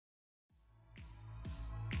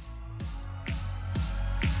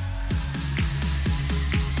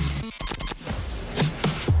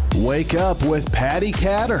Wake Up with Patty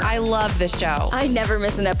Catter. I love the show. I never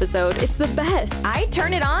miss an episode. It's the best. I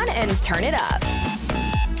turn it on and turn it up.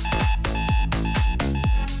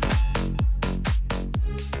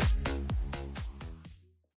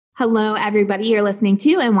 Hello, everybody. You're listening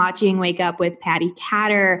to and watching Wake Up with Patty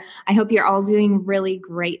Catter. I hope you're all doing really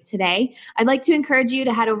great today. I'd like to encourage you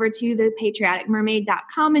to head over to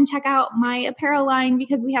thepatrioticmermaid.com and check out my apparel line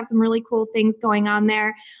because we have some really cool things going on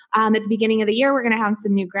there. At the beginning of the year, we're going to have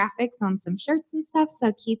some new graphics on some shirts and stuff,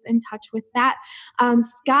 so keep in touch with that.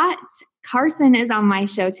 Scott Carson is on my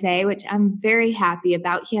show today, which I'm very happy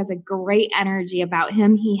about. He has a great energy about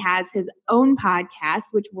him. He has his own podcast,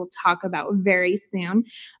 which we'll talk about very soon.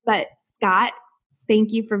 But Scott,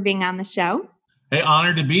 thank you for being on the show. Hey,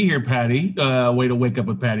 honored to be here, Patty. Way to wake up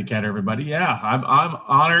with Patty Cat, everybody. Yeah, I'm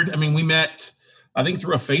honored. I mean, we met, I think,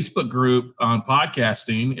 through a Facebook group on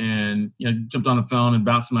podcasting, and jumped on the phone and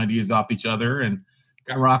bounced some ideas off each other, and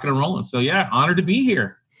got rocking and rolling. So yeah, honored to be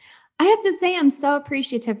here. I have to say, I'm so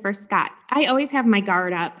appreciative for Scott. I always have my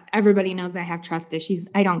guard up. Everybody knows I have trust issues.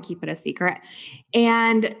 I don't keep it a secret.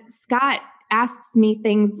 And Scott asks me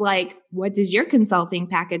things like, what does your consulting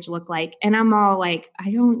package look like? And I'm all like, I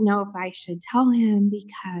don't know if I should tell him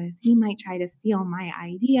because he might try to steal my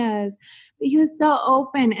ideas. But he was so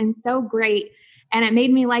open and so great. And it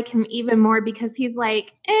made me like him even more because he's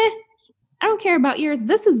like, I don't care about yours.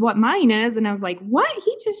 This is what mine is. And I was like, what?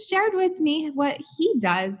 He just shared with me what he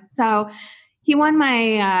does. So he won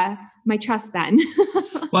my my trust then.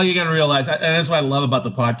 Well, you got to realize, and that's what I love about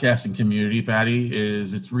the podcasting community, Patty,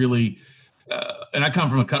 is it's really, and I come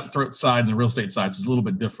from a cutthroat side and the real estate side, so it's a little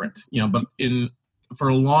bit different, but for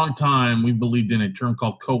a long time, we've believed in a term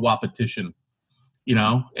called co-opetition,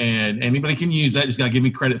 and anybody can use that. Just got to give me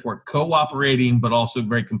credit for it. Cooperating, but also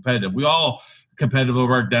very competitive. We all competitive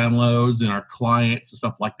over our downloads and our clients and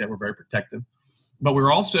stuff like that. We're very protective. But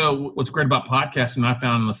we're also, what's great about podcasting, I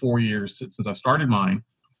found in the 4 years since I started mine,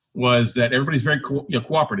 was that everybody's very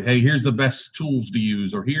cooperative. Hey, here's the best tools to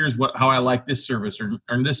use, or here's how I like this service or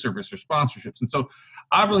this service or sponsorships. And so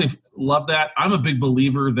I really love that. I'm a big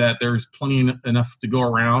believer that there's plenty enough to go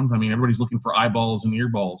around. I mean, everybody's looking for eyeballs and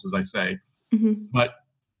earballs, as I say. Mm-hmm. But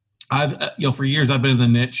I've, for years I've been in the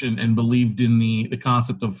niche and believed in the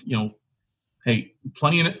concept of, hey,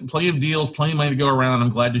 plenty of deals, plenty of money to go around.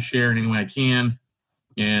 I'm glad to share in any way I can.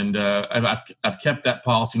 And I've kept that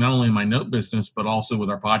policy not only in my note business, but also with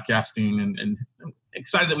our podcasting, and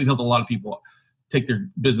excited that we've helped a lot of people take their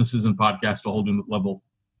businesses and podcasts to a whole new level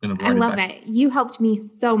in a variety of fashion. I love it. You helped me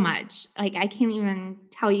so much. Like, I can't even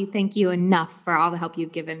tell you thank you enough for all the help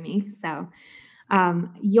you've given me. So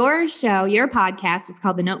your show, your podcast is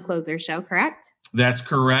called The Note Closer Show, correct? That's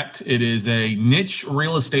correct. It is a niche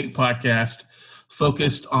real estate podcast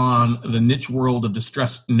focused on the niche world of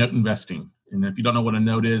distressed note investing. And if you don't know what a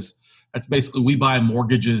note is, that's basically we buy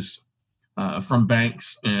mortgages from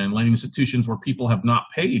banks and lending institutions where people have not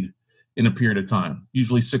paid in a period of time,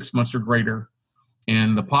 usually 6 months or greater.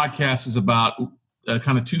 And the podcast is about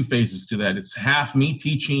kind of two phases to that. It's half me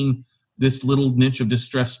teaching this little niche of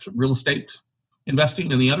distressed real estate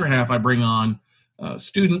investing, and the other half I bring on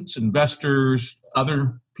students, investors,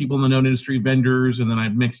 other people in the note industry, vendors, and then I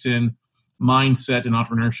mix in mindset and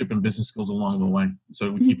entrepreneurship and business skills along the way.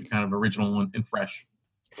 So we keep it kind of original and fresh.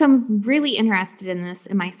 So I'm really interested in this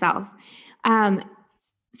in myself.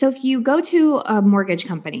 So if you go to a mortgage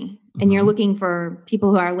company and you're looking for people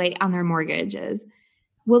who are late on their mortgages,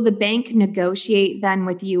 will the bank negotiate then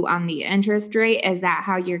with you on the interest rate? Is that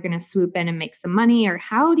how you're going to swoop in and make some money, or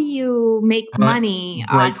how do you make money?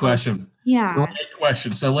 Great question. Yeah. Great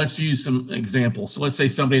question. So let's use some examples. So let's say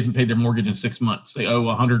somebody hasn't paid their mortgage in 6 months. They owe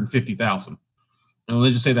 $150,000. And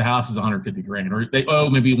let's just say the house is $150,000, or they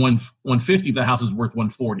owe maybe $150,000. The house is worth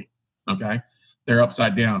 $140,000. Okay. They're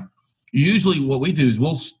upside down. Usually what we do is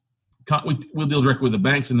we'll deal directly with the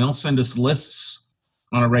banks, and they'll send us lists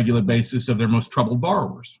on a regular basis of their most troubled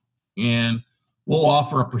borrowers. And we'll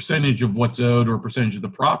offer a percentage of what's owed or a percentage of the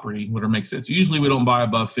property, whatever makes sense. Usually we don't buy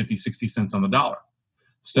above 50, 60 cents on the dollar.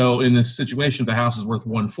 So in this situation, if the house is worth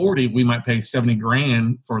 $140,000, we might pay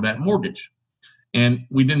 $70,000 for that mortgage. And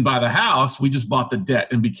we didn't buy the house, we just bought the debt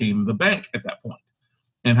and became the bank at that point.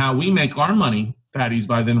 And how we make our money, Patty, is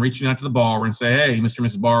by then reaching out to the borrower and say, hey, Mr. and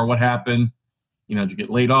Mrs. Borrower, what happened? Did you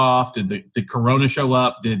get laid off? Did Corona show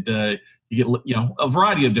up? Did you get, a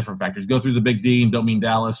variety of different factors. Go through the big D and don't mean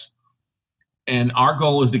Dallas. And our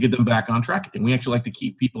goal is to get them back on track again. We actually like to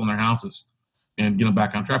keep people in their houses and get them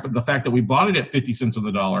back on track. But the fact that we bought it at 50 cents on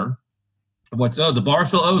the dollar, what's owed, the borrower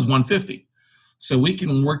still owes $150. So we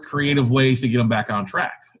can work creative ways to get them back on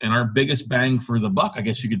track. And our biggest bang for the buck, I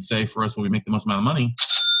guess you could say, for us, where we make the most amount of money,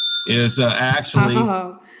 is actually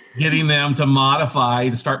getting them to modify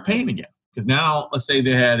to start paying again. Because now, let's say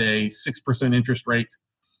they had a 6% interest rate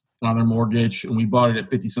on their mortgage and we bought it at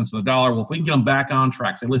 50 cents on the dollar. Well, if we can get them back on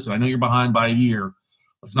track, say, listen, I know you're behind by a year.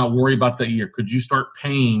 Let's not worry about that year. Could you start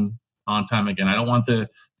paying on time again? I don't want the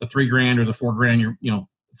 $3,000 or the $4,000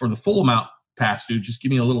 for the full amount past due. Just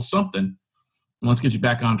give me a little something. And let's get you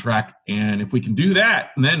back on track. And if we can do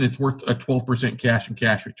that, then it's worth a 12% cash and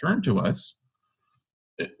cash return to us.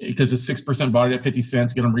 Because it's 6% bought it at 50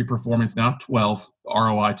 cents, get them reperformance, now 12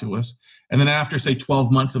 ROI to us. And then after, say,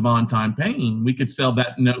 12 months of on-time paying, we could sell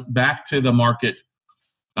that note back to the market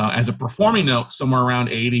as a performing note somewhere around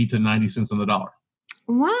 80 to 90 cents on the dollar.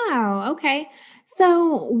 Wow. Okay.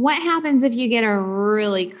 So what happens if you get a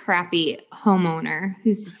really crappy homeowner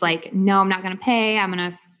who's just like, no, I'm not going to pay. I'm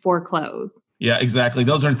going to foreclose. Yeah, exactly.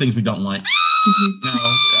 Those are things we don't like.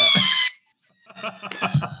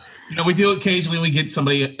 We do occasionally. We get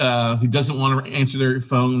somebody who doesn't want to answer their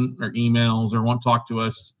phone or emails or won't talk to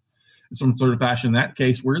us in some sort of fashion. In that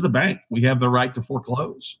case, we're the bank. We have the right to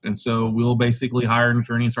foreclose. And so we'll basically hire an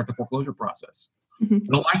attorney and start the foreclosure process. We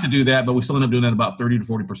don't like to do that, but we still end up doing that about 30 to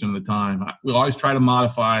 40% of the time. We'll always try to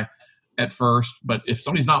modify at first, but if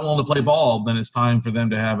somebody's not willing to play ball, then it's time for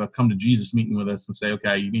them to have a come to Jesus meeting with us and say,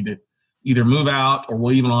 okay, you need to either move out, or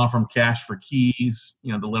we'll even offer them cash for keys,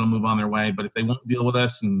 to let them move on their way. But if they won't deal with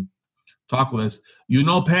us and talk with us,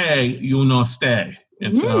 pay, stay.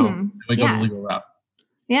 And so we go the legal route.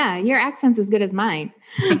 Yeah, your accent's as good as mine.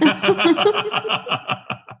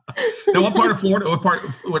 Now, what part of Florida?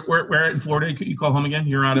 Where in Florida you call home again?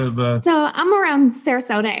 You're out of. So I'm around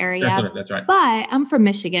Sarasota area. Sarasota, that's right. But I'm from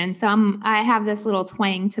Michigan, so I have this little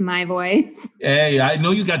twang to my voice. Hey, I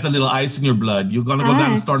know you got the little ice in your blood. You're gonna go down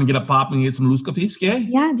to the store and get a pop and get some Luz Café?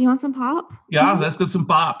 Yeah. Do you want some pop? Yeah, let's get some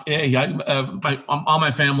pop. Yeah.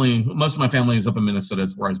 Most of my family is up in Minnesota.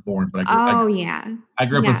 That's where I was born. But I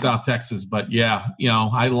grew up in South Texas. But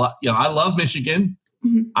I love Michigan.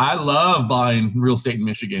 Mm-hmm. I love buying real estate in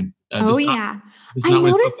Michigan. I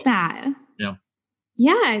noticed that. Yeah.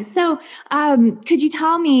 Yeah. So could you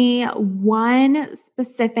tell me one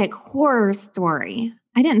specific horror story?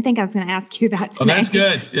 I didn't think I was going to ask you that today. Oh, that's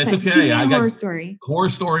good. That's okay. I got horror story. Horror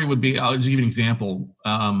story would be, I'll just give you an example.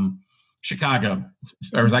 Chicago,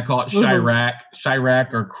 or as I call it,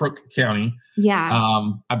 Chirac or Crook County. Yeah.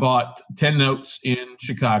 I bought 10 notes in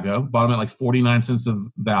Chicago, bought them at like 49 cents of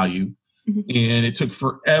value. Mm-hmm. And it took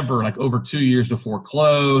forever, like over 2 years to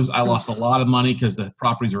foreclose. I lost a lot of money because the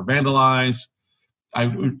properties were vandalized.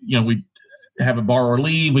 We have a borrower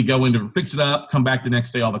leave. We go in to fix it up, come back the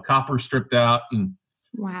next day, all the copper's stripped out. And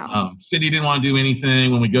wow. City didn't want to do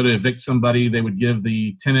anything. When we go to evict somebody, they would give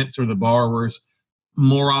the tenants or the borrowers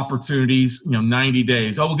more opportunities, 90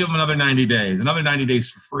 days. Oh, we'll give them another 90 days, another 90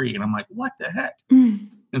 days for free. And I'm like, what the heck?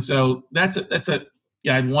 And so I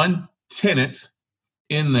had one tenant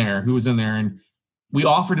in there who was in there, and we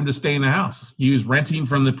offered him to stay in the house. He was renting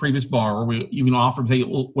from the previous borrower. We even offered to say,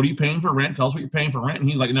 well, what are you paying for rent? Tell us what you're paying for rent. And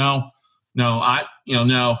he was like, no, you're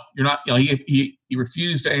not, he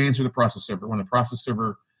refused to answer the process server. When the process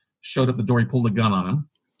server showed up the door, he pulled a gun on him.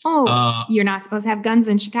 Oh, you're not supposed to have guns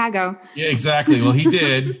in Chicago. Yeah, exactly. Well, he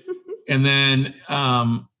did. And then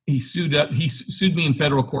he sued me in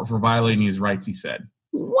federal court for violating his rights, he said.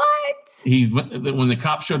 What? When the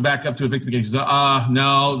cop showed back up to evict the guy, he said,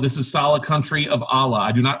 no, this is solid country of Allah.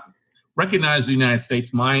 I do not recognize the United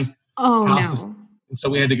States. My house is. So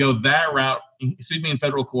we had to go that route. He sued me in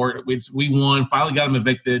federal court. We won, finally got him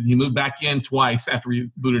evicted. He moved back in twice after we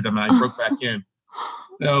booted him out. He broke back in.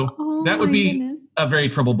 So that would be a very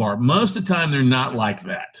trouble bar. Most of the time, they're not like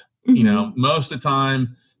that. Mm-hmm. Most of the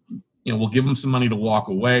time, we'll give them some money to walk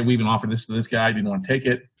away. We even offered this to this guy. He didn't want to take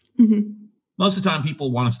it. Mm-hmm. Most of the time,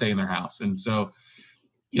 people want to stay in their house. And so,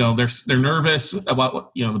 they're nervous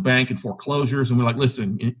about, the bank and foreclosures. And we're like,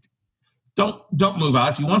 listen, don't move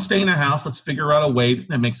out. If you want to stay in a house, let's figure out a way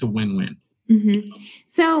that makes a win-win. Mm-hmm.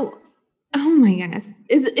 So, oh my goodness.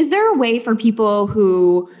 Is there a way for people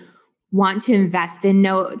who want to invest in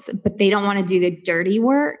notes, but they don't want to do the dirty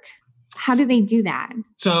work? How do they do that?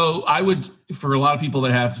 So I would, for a lot of people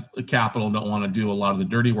that have capital and don't want to do a lot of the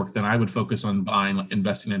dirty work, then I would focus on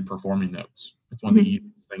investing in performing notes. It's one of the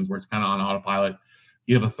easiest things where it's kind of on autopilot.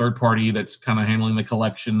 You have a third party that's kind of handling the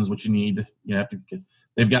collections, what you need.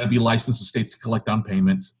 They've got to be licensed in states to collect on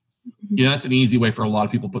payments. That's an easy way for a lot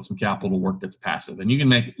of people to put some capital to work that's passive. And you can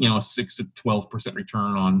make, a 6 to 12%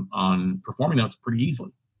 return on performing notes pretty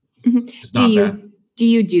easily. Mm-hmm. Do Do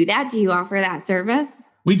you do that? Do you offer that service?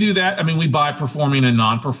 We do that. I mean, we buy performing and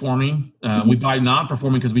non-performing. We buy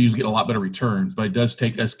non-performing because we usually get a lot better returns, but it does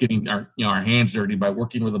take us getting our hands dirty by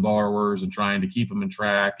working with the borrowers and trying to keep them in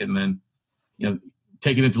track, and then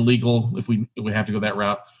taking it to legal if we have to go that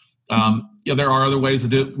route. There are other ways to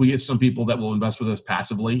do it. We get some people that will invest with us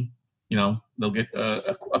passively. They'll get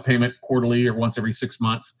a payment quarterly or once every 6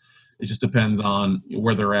 months. It just depends on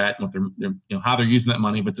where they're at and what they're, how they're using that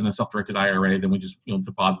money. If it's in a self-directed IRA, then we just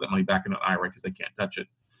deposit that money back into an IRA because they can't touch it.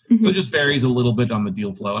 So it just varies a little bit on the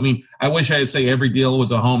deal flow. I mean, I wish I could say every deal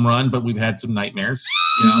was a home run, but we've had some nightmares.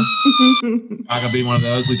 I could be one of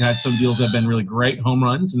those. We've had some deals that have been really great home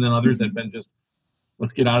runs, and then others that have been just,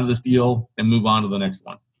 let's get out of this deal and move on to the next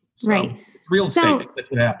one. So right. It's real estate. That's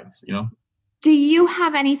what happens. Do you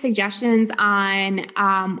have any suggestions on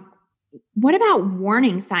what about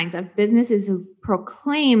warning signs of businesses who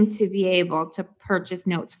proclaim to be able to purchase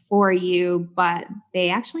notes for you, but they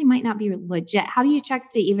actually might not be legit? How do you check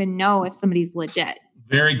to even know if somebody's legit?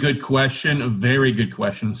 Very good question. A very good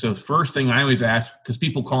question. So first thing I always ask, because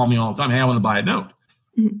people call me all the time, hey, I want to buy a note.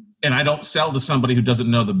 And I don't sell to somebody who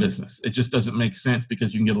doesn't know the business. It just doesn't make sense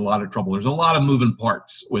because you can get a lot of trouble. There's a lot of moving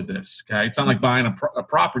parts with this. Okay. It's not like buying a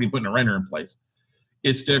property, putting a renter in place.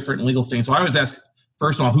 It's different in legal standing. So I always ask,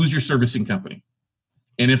 first of all, who's your servicing company?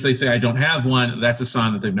 And if they say I don't have one, that's a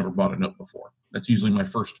sign that they've never bought a note before. That's usually my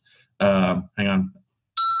first, that's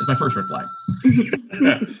my first red flag.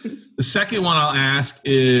 The second one I'll ask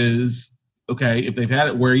is, okay, if they've had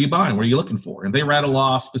it, where are you buying? What are you looking for? And they rattle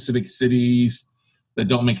off specific cities that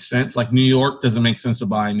don't make sense. Like New York, doesn't make sense to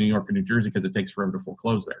buy in New York or New Jersey because it takes forever to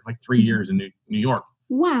foreclose there. Like 3 years in New York.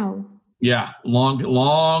 Wow. Yeah,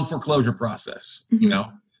 long foreclosure process.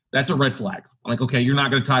 That's a red flag. I'm like, okay, you're not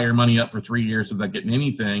going to tie your money up for 3 years without getting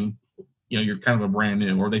anything. You're kind of a brand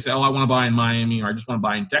new. Or they say, oh, I want to buy in Miami, or I just want to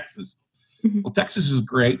buy in Texas. Well, Texas is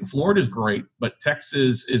great. Florida is great, but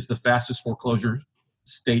Texas is the fastest foreclosure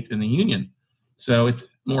state in the union. So it's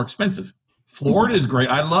more expensive. Florida is great.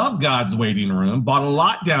 I love God's waiting room. Bought a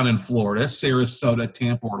lot down in Florida, Sarasota,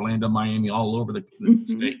 Tampa, Orlando, Miami, all over the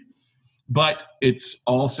state. But it's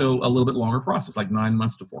also a little bit longer process, like 9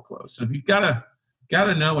 months to foreclose. So if you've got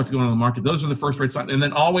to know what's going on in the market, those are the first rate signs. And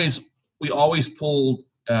then we always pull,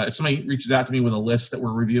 if somebody reaches out to me with a list that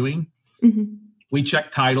we're reviewing, we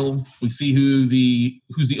check title. We see who's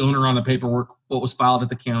the owner on the paperwork, what was filed at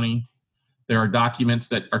the county. There are documents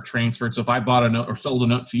that are transferred. So if I bought a note or sold a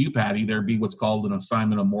note to you, Patty, there'd be what's called an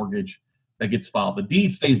assignment of mortgage that gets filed. The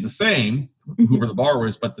deed stays the same, whoever the borrower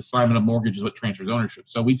is, but the assignment of mortgage is what transfers ownership.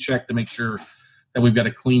 So we check to make sure that we've got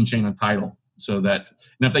a clean chain of title. So that,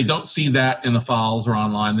 and if they don't see that in the files or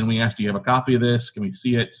online, then we ask, do you have a copy of this? Can we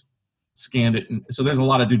see it? Scanned it. And so there's a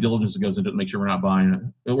lot of due diligence that goes into it to make sure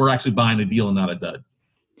we're actually buying a deal and not a dud.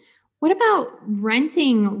 What about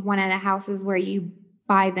renting one of the houses where you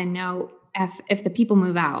buy the note if the people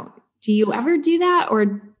move out? Do you ever do that,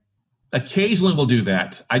 or? Occasionally we'll do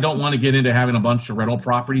that. I don't want to get into having a bunch of rental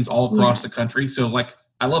properties all across the country. So like,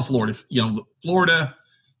 I love Florida. Florida,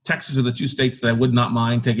 Texas are the two states that I would not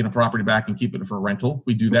mind taking a property back and keeping it for rental.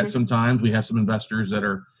 We do that sometimes. We have some investors that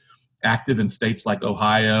are active in states like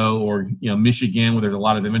Ohio or Michigan, where there's a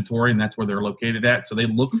lot of inventory, and that's where they're located at. So they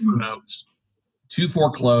look for notes to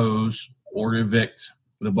foreclose or evict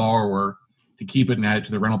the borrower to keep it and add it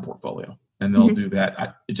to the rental portfolio. And they'll do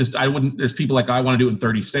that. There's people like, I want to do it in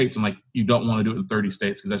 30 states. I'm like, you don't want to do it in 30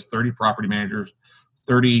 states because that's 30 property managers,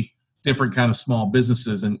 30 different kind of small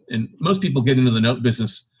businesses. And most people get into the note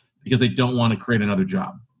business because they don't want to create another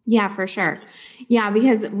job. Yeah, for sure. Yeah,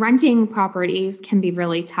 because renting properties can be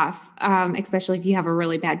really tough, especially if you have a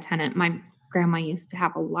really bad tenant. My grandma used to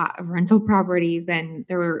have a lot of rental properties, and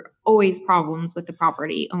there were always problems with the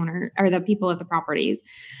property owner or the people at the properties.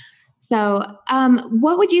 So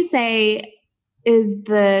what would you say is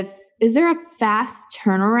there a fast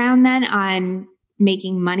turnaround then on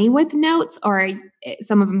making money with notes, or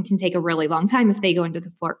some of them can take a really long time if they go into the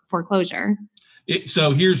foreclosure?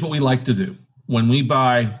 So here's what we like to do. When we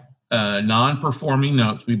buy non-performing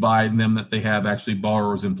notes, we buy them that they have actually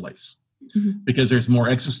borrowers in place because there's more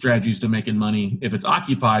exit strategies to making money if it's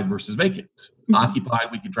occupied versus vacant. Occupied,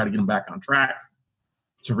 we can try to get them back on track.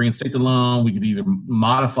 To reinstate the loan, we could either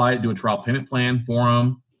modify it, do a trial payment plan for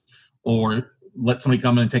them, or let somebody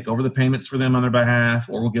come in and take over the payments for them on their behalf,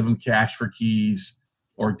 or we'll give them cash for keys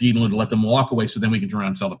or deed in lieu to let them walk away so then we can turn around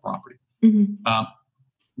and sell the property.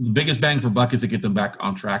 The biggest bang for buck is to get them back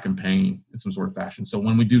on track and paying in some sort of fashion. So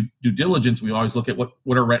when we do due diligence, we always look at what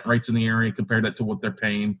are rent rates in the area, compare that to what they're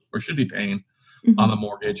paying or should be paying on the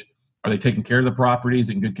mortgage. Are they taking care of the property? Is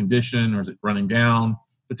it in good condition, or is it running down?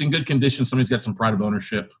 If it's in good condition, somebody's got some pride of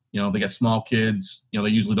ownership. They got small kids. They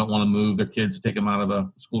usually don't want to move their kids, take them out of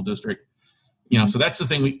a school district. So that's the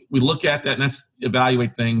thing. We look at that and that's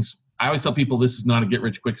evaluate things. I always tell people this is not a get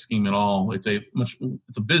rich quick scheme at all. It's a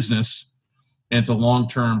business and it's a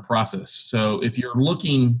long-term process. So if you're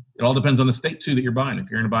looking, it all depends on the state too that you're buying. If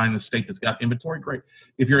you're going to buy in a state that's got inventory, great.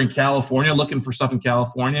 If you're in California looking for stuff in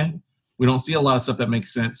California, we don't see a lot of stuff that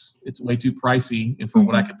makes sense. It's way too pricey. And for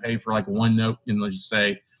what I could pay for like one note in, let's just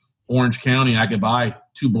say, Orange County, I could buy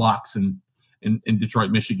 2 blocks in Detroit,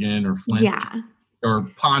 Michigan, or Flint, or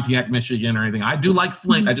Pontiac, Michigan, or anything. I do like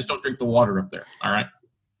Flint. I just don't drink the water up there. All right.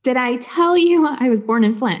 Did I tell you I was born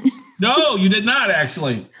in Flint? No, you did not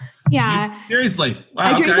actually. Yeah. Seriously.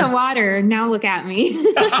 Wow, I drink the water. Now look at me.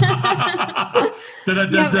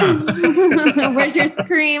 Where's your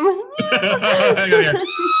scream? Hang on here.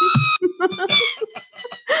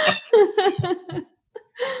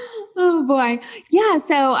 Oh boy. Yeah.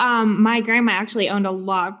 So my grandma actually owned a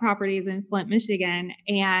lot of properties in Flint, Michigan.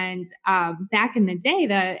 And back in the day,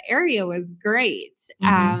 the area was great.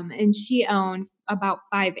 And she owned about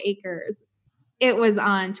 5 acres. It was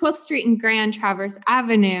on 12th Street and Grand Traverse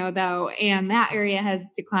Avenue, though, and that area has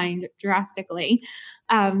declined drastically.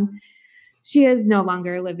 She is no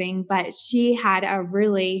longer living, but she had a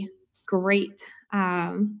really great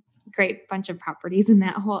bunch of properties in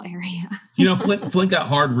that whole area. Flint got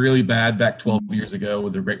hard really bad back 12 years ago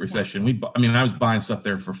with the Great Recession. I was buying stuff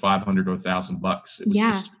there for $500 to $1,000. It was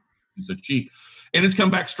just so cheap. And it's come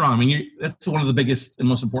back strong. That's one of the biggest and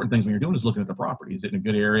most important things when you're doing is looking at the property. Is it in a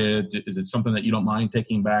good area? Is it something that you don't mind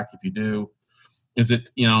taking back if you do? Is it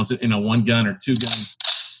in a 1-gun or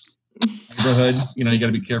 2-gun neighborhood? You got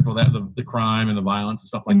to be careful of that, the crime and the violence and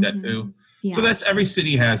stuff like that too. Yeah. So that's every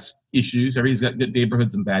city has issues. Everybody's got good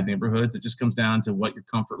neighborhoods and bad neighborhoods. It just comes down to what your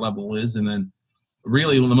comfort level is. And then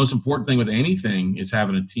really the most important thing with anything is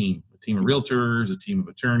having a team of realtors, a team of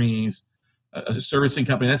attorneys, a servicing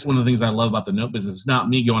company. That's one of the things I love about the note business. It's not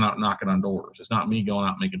me going out and knocking on doors. It's not me going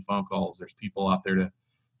out and making phone calls. There's people out there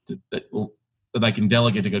that I can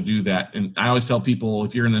delegate to go do that. And I always tell people,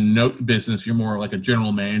 if you're in the note business, you're more like a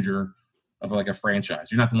general manager of like a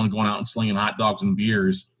franchise. You're not the one going out and slinging hot dogs and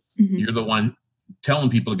beers. You're the one telling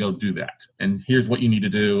people to go do that. And here's what you need to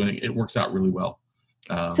do. And it works out really well.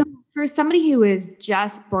 So for somebody who is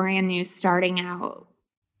just brand new starting out,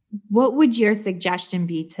 what would your suggestion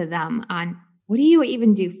be to them on what do you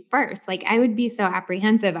even do first? Like, I would be so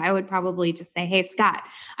apprehensive. I would probably just say, hey, Scott,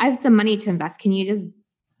 I have some money to invest. Can you just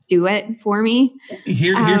do it for me?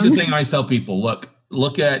 Here's the thing I always tell people,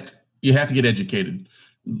 you have to get educated.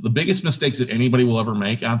 The biggest mistakes that anybody will ever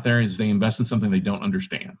make out there is they invest in something they don't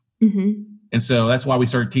understand. And so that's why we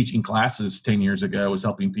started teaching classes 10 years ago, was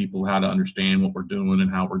helping people how to understand what we're doing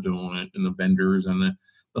and how we're doing it, and the vendors and the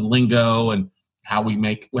lingo and how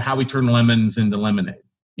we turn lemons into lemonade.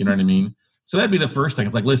 You know what I mean? So that'd be the first thing.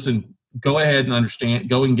 It's like, listen, go ahead and understand,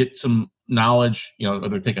 go and get some knowledge,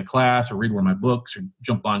 whether take a class or read one of my books or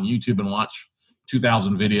jump on YouTube and watch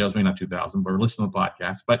 2,000 videos, maybe not 2,000, but listen to the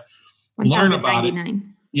podcast, but learn about it.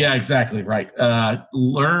 Yeah, exactly. Right.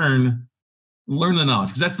 Learn the knowledge,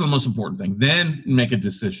 because that's the most important thing. Then make a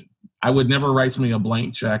decision. I would never write somebody a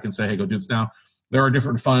blank check and say, hey, go do this now. There are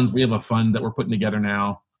different funds. We have a fund that we're putting together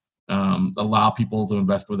now, allow people to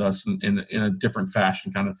invest with us in a different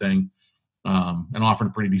fashion kind of thing, and offer a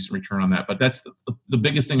pretty decent return on that. But that's the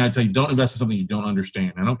biggest thing I tell you, don't invest in something you don't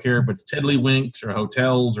understand. I don't care if it's tiddlywinks or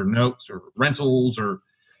hotels or notes or rentals or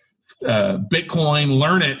Bitcoin.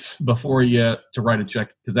 Learn it before to write a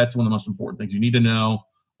check, because that's one of the most important things. You need to know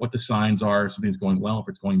what the signs are, if something's going well, if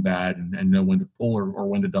it's going bad, and know when to pull or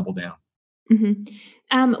when to double down.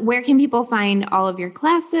 Where can people find all of your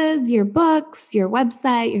classes, your books, your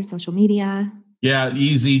website, your social media? Yeah,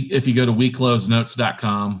 easy. If you go to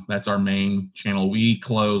WeCloseNotes.com, that's our main channel,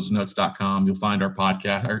 WeCloseNotes.com. You'll find our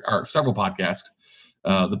podcast, our several podcasts.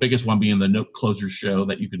 The biggest one being the Note Closer Show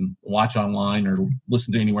that you can watch online or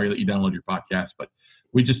listen to anywhere that you download your podcast. But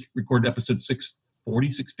we just recorded episode 640,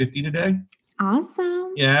 650 today.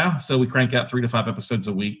 Awesome. Yeah. So we crank out 3 to 5 episodes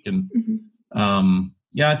a week. And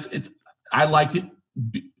I like it.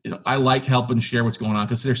 I like helping share what's going on,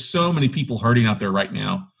 because there's so many people hurting out there right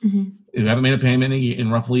now who haven't made a payment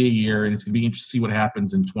in roughly a year. And it's going to be interesting to see what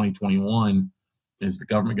happens in 2021. Is the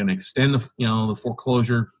government going to extend the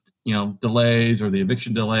foreclosure, delays, or the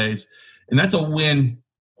eviction delays? And that's a win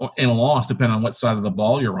and a loss depending on what side of the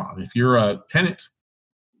ball you're on. If you're a tenant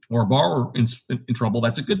or a borrower in trouble,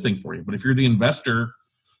 that's a good thing for you. But if you're the investor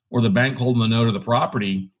or the bank holding the note of the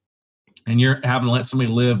property, and you're having to let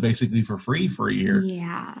somebody live basically for free for a year,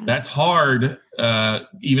 that's hard,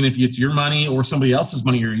 even if it's your money or somebody else's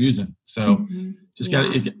money you're using. So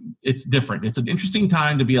It's different. It's an interesting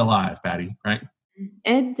time to be alive, Patty, right?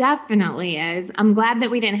 It definitely is. I'm glad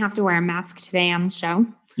that we didn't have to wear a mask today on the show.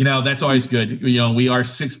 That's always good. We are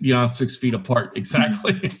beyond 6 feet apart.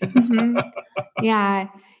 Exactly. Mm-hmm. Yeah.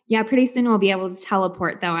 Pretty soon we'll be able to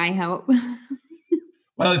teleport, though, I hope.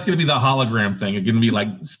 Well, it's going to be the hologram thing. It's going to be like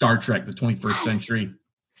Star Trek, the 21st century.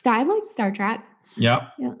 I like Star Trek.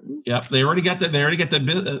 Yep. They already got that. They already got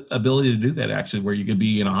the ability to do that, actually, where you could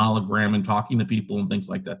be in a hologram and talking to people and things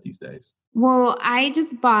like that these days. Well, I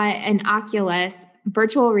just bought an Oculus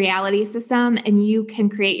virtual reality system, and you can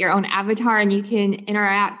create your own avatar and you can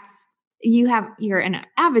interact. You're an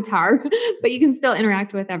avatar, but you can still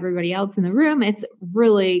interact with everybody else in the room. It's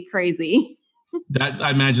really crazy.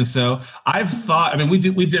 I imagine so.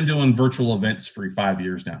 We've been doing virtual events for 5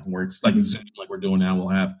 years now, where it's like Zoom, like we're doing now. We'll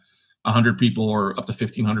have 100 people or up to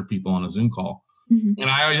 1,500 people on a Zoom call. Mm-hmm. And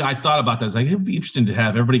I thought about that. I was like, it would be interesting to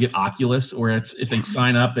have everybody get Oculus, or if they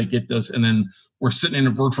sign up, they get those, and then we're sitting in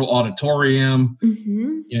a virtual auditorium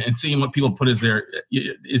and seeing what people put. Is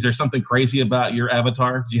there something crazy about your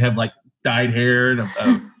avatar? Do you have like dyed hair and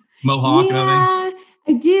a mohawk and other things?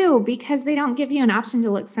 I do, because they don't give you an option to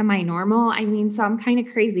look semi-normal. So I'm kind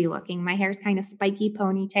of crazy looking. My hair's kind of spiky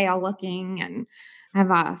ponytail looking, and I have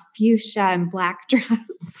a fuchsia and black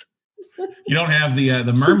dress. You don't have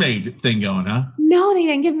the mermaid thing going, huh? No, they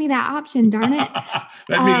didn't give me that option, darn it.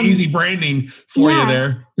 That'd be easy branding for you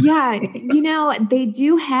there. Yeah. They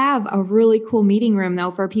do have a really cool meeting room,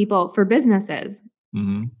 though, for businesses.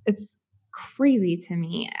 Mm-hmm. It's crazy to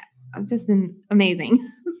me. Just amazing.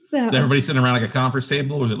 So, is everybody sitting around like a conference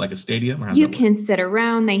table, or is it like a stadium? You can sit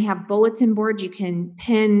around. They have bulletin boards. You can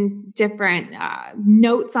pin different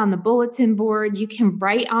notes on the bulletin board. You can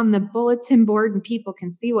write on the bulletin board, and people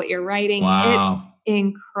can see what you're writing. Wow. It's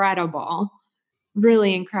incredible.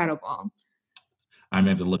 Really incredible. I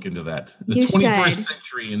may have to look into that. The 21st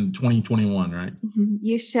century in 2021, right? Mm-hmm.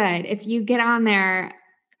 You should. If you get on there,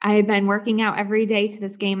 I've been working out every day to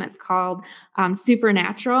this game. It's called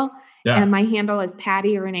Supernatural. Yeah. And my handle is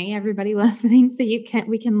Patty Renee, everybody listening. So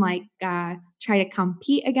we can try to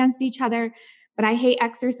compete against each other. But I hate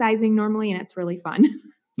exercising normally, and it's really fun.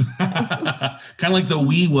 Kind of like the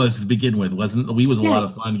Wii was to begin with, wasn't the Wii was a lot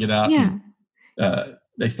of fun to get out. Yeah. And,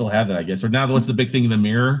 they still have that, I guess. Or now what's the big thing in the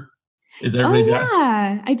mirror? Is everybody's got?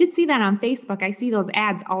 I did see that on Facebook. I see those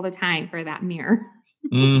ads all the time for that mirror.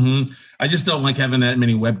 Mm-hmm. I just don't like having that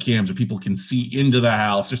many webcams where people can see into the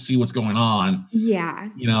house or see what's going on. Yeah.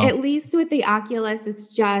 At least with the Oculus,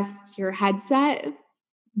 it's just your headset.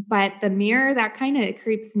 But the mirror, that kind of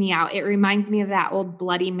creeps me out. It reminds me of that old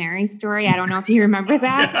Bloody Mary story. I don't know if you remember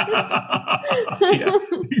that. Yeah,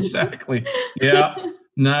 exactly. Yeah.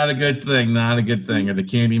 Not a good thing. Not a good thing. Or the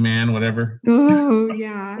Candyman, whatever. Oh,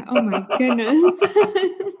 yeah. Oh, my goodness.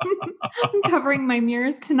 I'm covering my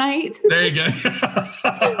mirrors tonight. There you go.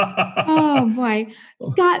 Oh, boy.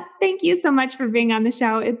 Scott, thank you so much for being on the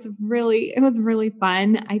show. It was really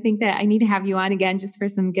fun. I think that I need to have you on again just for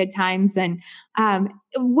some good times. And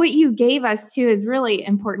what you gave us, too, is really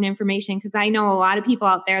important information, because I know a lot of people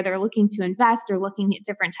out there, they're looking to invest or looking at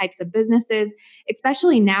different types of businesses,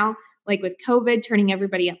 especially now. Like with COVID turning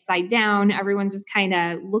everybody upside down, everyone's just kind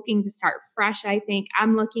of looking to start fresh. I think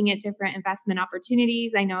I'm looking at different investment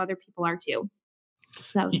opportunities. I know other people are too.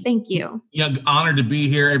 So thank you. Yeah, honored to be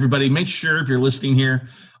here, everybody. Make sure if you're listening here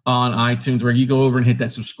on iTunes, where you go over and hit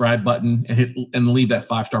that subscribe button and leave that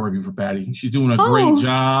 5-star review for Patty. She's doing a great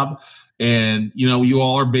job. And, you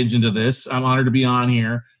all are binging to this. I'm honored to be on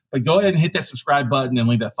here. But go ahead and hit that subscribe button and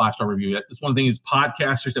leave that 5-star review. That's one thing is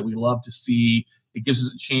podcasters that we love to see. It gives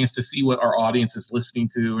us a chance to see what our audience is listening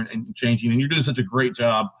to and changing. And you're doing such a great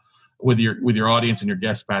job with your audience and your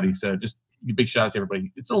guests, Patty. So just a big shout out to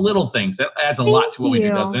everybody. It's the little things that adds a lot to what we do,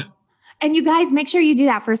 doesn't it? And you guys, make sure you do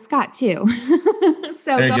that for Scott too.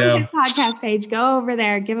 So go to his podcast page, go over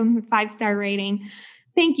there, give him a 5-star rating.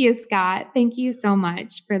 Thank you, Scott. Thank you so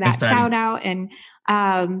much for that shout out. And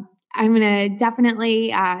I'm going to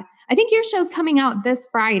definitely, I think your show's coming out this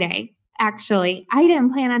Friday. Actually, I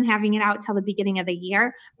didn't plan on having it out till the beginning of the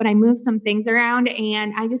year, but I moved some things around,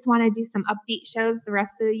 and I just want to do some upbeat shows the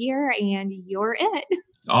rest of the year, and you're it.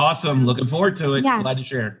 Awesome. Looking forward to it. Yeah. Glad to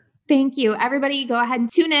share. Thank you. Everybody go ahead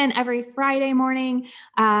and tune in every Friday morning.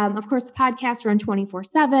 Of course, the podcasts run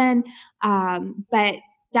 24/7, but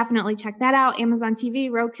definitely check that out. Amazon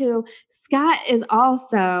TV, Roku. Scott is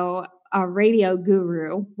also a radio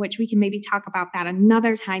guru, which we can maybe talk about that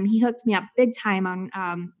another time. He hooked me up big time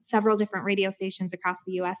on several different radio stations across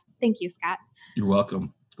the U.S. Thank you, Scott. You're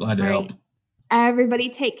welcome. Glad to help. Everybody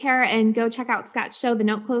take care and go check out Scott's show, The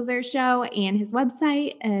Note Closer Show, and his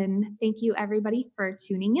website. And thank you, everybody, for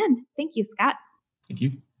tuning in. Thank you, Scott. Thank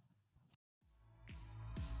you.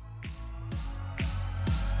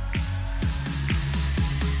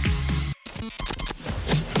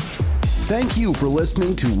 Thank you for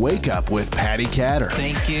listening to Wake Up with Patty Catter.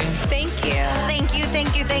 Thank you. Thank you. Thank you,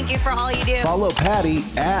 thank you, thank you for all you do. Follow Patty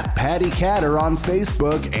at Patty Catter on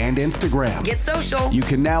Facebook and Instagram. Get social. You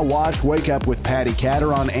can now watch Wake Up with Patty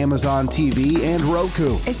Catter on Amazon TV and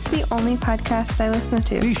Roku. It's the only podcast I listen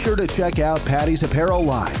to. Be sure to check out Patty's apparel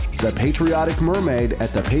line, The Patriotic Mermaid,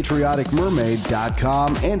 at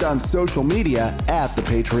thepatrioticmermaid.com and on social media at The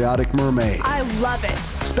Patriotic Mermaid. I love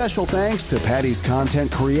it. Special thanks to Patty's content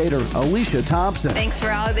creator, Alicia Thompson. Thanks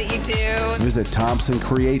for all that you do. Visit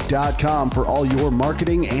ThompsonCreate.com for all your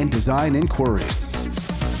marketing and design inquiries.